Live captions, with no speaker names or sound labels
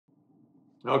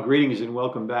Well, greetings and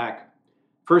welcome back.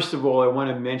 First of all, I want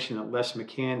to mention that Les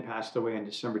McCann passed away on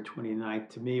December 29th.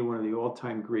 To me, one of the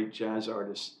all-time great jazz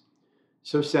artists.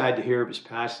 So sad to hear of his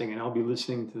passing, and I'll be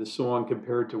listening to the song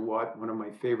compared to what one of my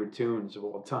favorite tunes of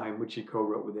all time, which he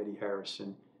co-wrote with Eddie Harris,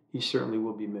 and he certainly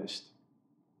will be missed.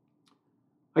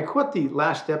 I caught the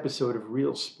last episode of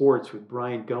Real Sports with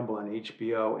Bryant Gumbel on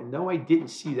HBO, and though I didn't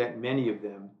see that many of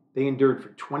them, they endured for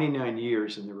 29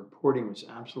 years, and the reporting was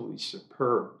absolutely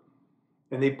superb.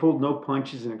 And they pulled no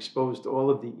punches and exposed all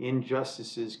of the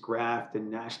injustices, graft,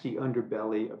 and nasty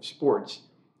underbelly of sports,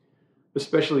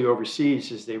 especially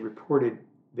overseas, as they reported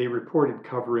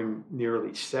covering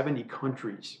nearly 70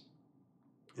 countries.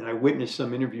 And I witnessed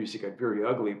some interviews that got very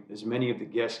ugly, as many of the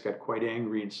guests got quite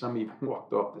angry and some even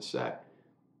walked off the set.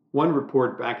 One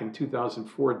report back in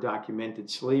 2004 documented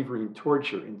slavery and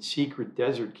torture in secret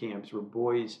desert camps where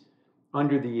boys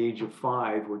under the age of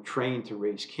 5 were trained to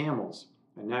race camels,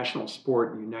 a national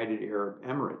sport in the United Arab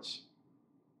Emirates.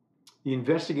 The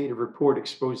investigative report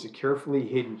exposed a carefully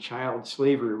hidden child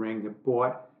slavery ring that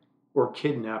bought or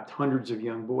kidnapped hundreds of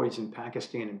young boys in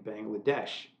Pakistan and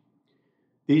Bangladesh.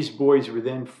 These boys were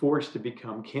then forced to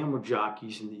become camel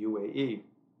jockeys in the UAE.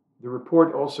 The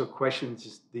report also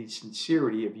questions the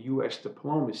sincerity of U.S.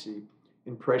 diplomacy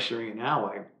in pressuring an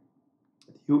ally,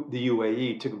 the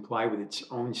UAE, to comply with its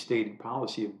own stated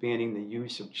policy of banning the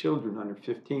use of children under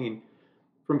 15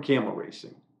 from camel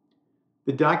racing.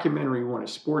 The documentary won a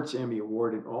Sports Emmy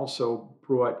Award and also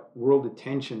brought world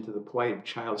attention to the plight of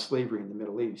child slavery in the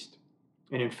Middle East.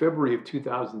 And in February of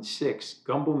 2006,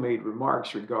 Gumbel made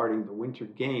remarks regarding the Winter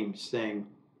Games, saying,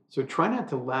 "So try not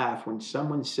to laugh when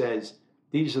someone says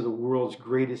these are the world's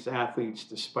greatest athletes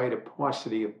despite a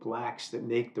paucity of blacks that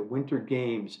make the Winter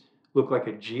Games look like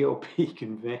a GOP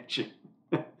convention."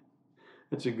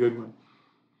 That's a good one.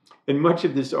 And much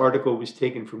of this article was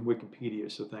taken from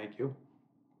Wikipedia, so thank you.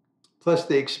 Plus,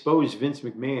 they exposed Vince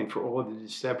McMahon for all of the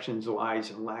deceptions,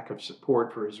 lies, and lack of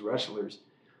support for his wrestlers,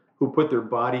 who put their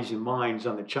bodies and minds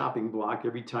on the chopping block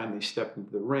every time they stepped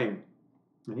into the ring.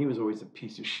 And he was always a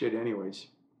piece of shit, anyways.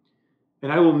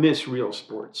 And I will miss Real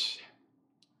Sports.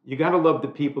 You got to love the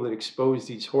people that expose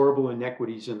these horrible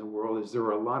inequities in the world, as there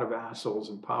are a lot of assholes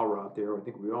in power out there. I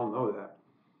think we all know that.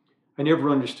 I never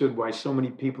understood why so many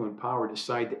people in power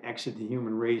decide to exit the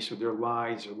human race with their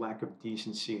lies or lack of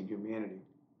decency and humanity.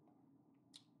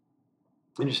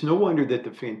 And it's no wonder that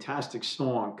the fantastic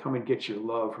song Come and Get Your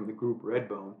Love from the group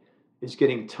Redbone is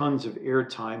getting tons of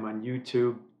airtime on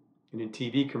YouTube and in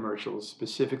TV commercials,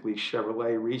 specifically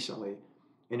Chevrolet recently.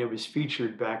 And it was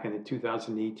featured back in the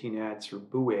 2018 ads for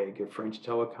Bouygues, a French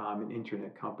telecom and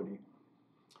internet company.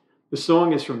 The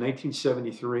song is from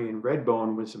 1973, and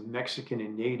Redbone was a Mexican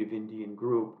and native Indian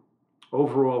group.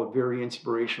 Overall, a very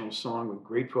inspirational song with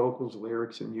great vocals,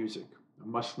 lyrics, and music. A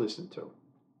must listen to.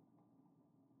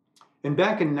 And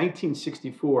back in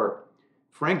 1964,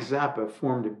 Frank Zappa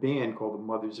formed a band called the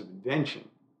Mothers of Invention,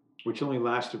 which only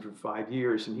lasted for 5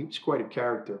 years, and he was quite a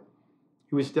character.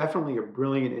 He was definitely a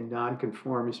brilliant and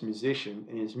nonconformist musician,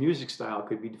 and his music style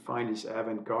could be defined as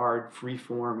avant-garde,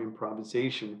 free-form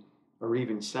improvisation, or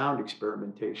even sound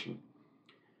experimentation.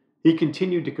 He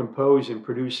continued to compose and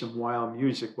produce some wild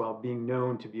music while being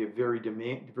known to be very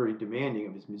demanding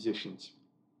of his musicians.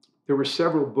 There were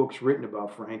several books written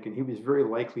about Frank, and he was very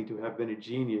likely to have been a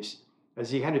genius,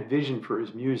 as he had a vision for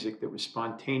his music that was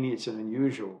spontaneous and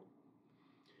unusual.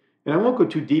 And I won't go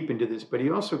too deep into this, but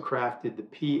he also crafted the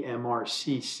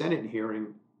PMRC Senate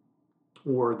hearing,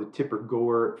 or the Tipper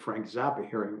Gore Frank Zappa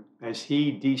hearing, as he,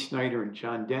 Dee Snider, and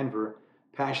John Denver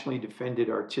passionately defended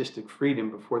artistic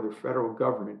freedom before the federal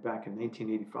government back in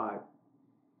 1985.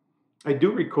 I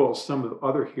do recall some of the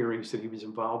other hearings that he was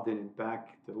involved in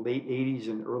back the late 80s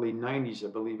and early 90s, I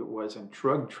believe it was, on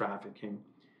drug trafficking,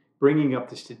 bringing up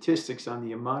the statistics on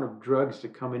the amount of drugs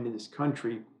that come into this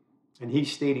country, and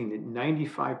he's stating that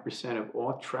 95% of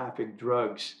all trafficked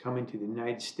drugs come into the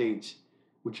United States,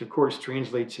 which of course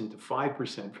translates into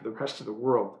 5% for the rest of the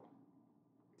world.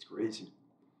 It's crazy.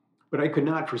 But I could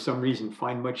not, for some reason,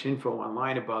 find much info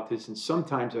online about this, and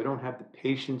sometimes I don't have the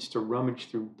patience to rummage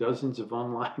through dozens of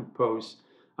online posts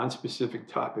on specific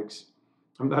topics.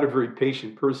 I'm not a very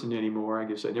patient person anymore. I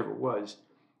guess I never was,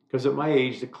 because at my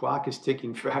age, the clock is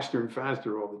ticking faster and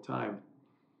faster all the time.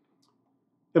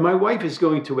 And my wife is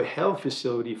going to a health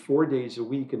facility 4 days a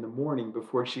week in the morning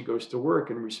before she goes to work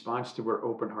in response to her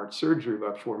open heart surgery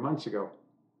about 4 months ago.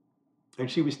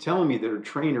 And she was telling me that her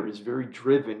trainer is very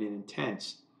driven and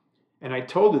intense. And I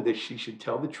told her that she should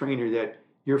tell the trainer that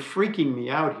you're freaking me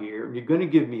out here and you're going to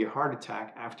give me a heart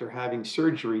attack after having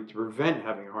surgery to prevent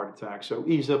having a heart attack. So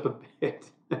ease up a bit.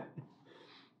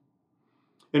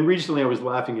 And recently I was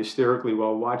laughing hysterically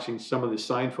while watching some of the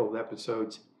Seinfeld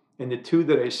episodes. And the two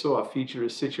that I saw featured a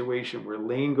situation where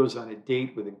Lane goes on a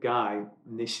date with a guy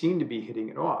and they seem to be hitting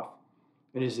it off.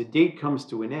 And as the date comes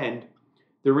to an end,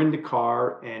 they're in the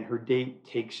car and her date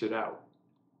takes it out.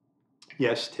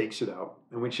 Yes, takes it out.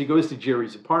 And when she goes to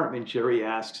Jerry's apartment, Jerry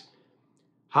asks,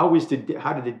 how did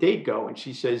the date go? And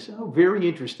she says, oh, very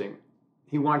interesting.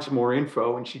 He wants more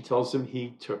info and she tells him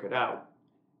he took it out.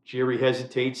 Jerry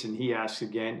hesitates and he asks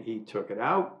again, he took it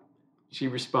out? She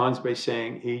responds by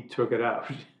saying, he took it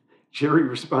out. Jerry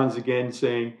responds again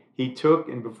saying, he took,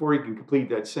 and before he can complete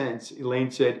that sentence,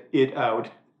 Elaine said, it out.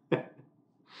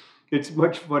 It's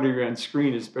much funnier on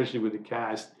screen, especially with the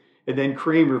cast. And then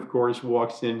Kramer, of course,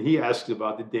 walks in. He asks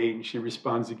about the date, and she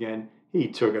responds again, he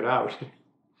took it out.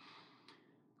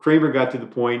 Kramer got to the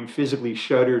point, physically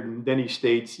shuddered, and then he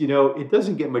states, it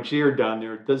doesn't get much air down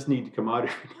there. It does need to come out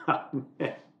every now and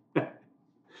then.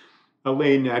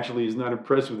 Elaine naturally is not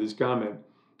impressed with his comment.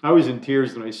 I was in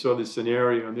tears when I saw this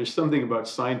scenario, and there's something about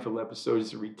Seinfeld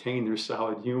episodes that retain their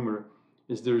solid humor,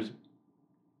 as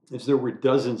there were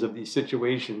dozens of these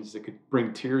situations that could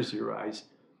bring tears to your eyes.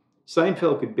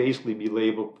 Seinfeld could basically be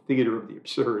labeled theater of the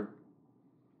absurd.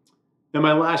 And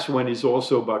my last one is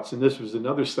also about, and this was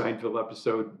another Seinfeld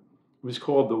episode. It was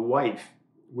called The Wife,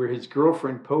 where his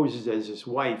girlfriend poses as his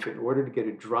wife in order to get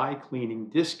a dry cleaning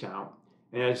discount.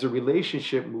 And as the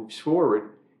relationship moves forward,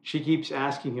 she keeps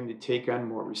asking him to take on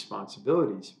more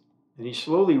responsibilities. And he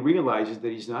slowly realizes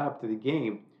that he's not up to the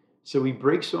game. So he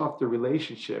breaks off the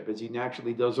relationship, as he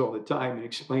naturally does all the time, and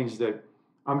explains that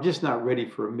I'm just not ready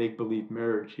for a make-believe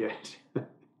marriage yet.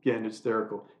 Again,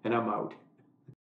 hysterical, and I'm out.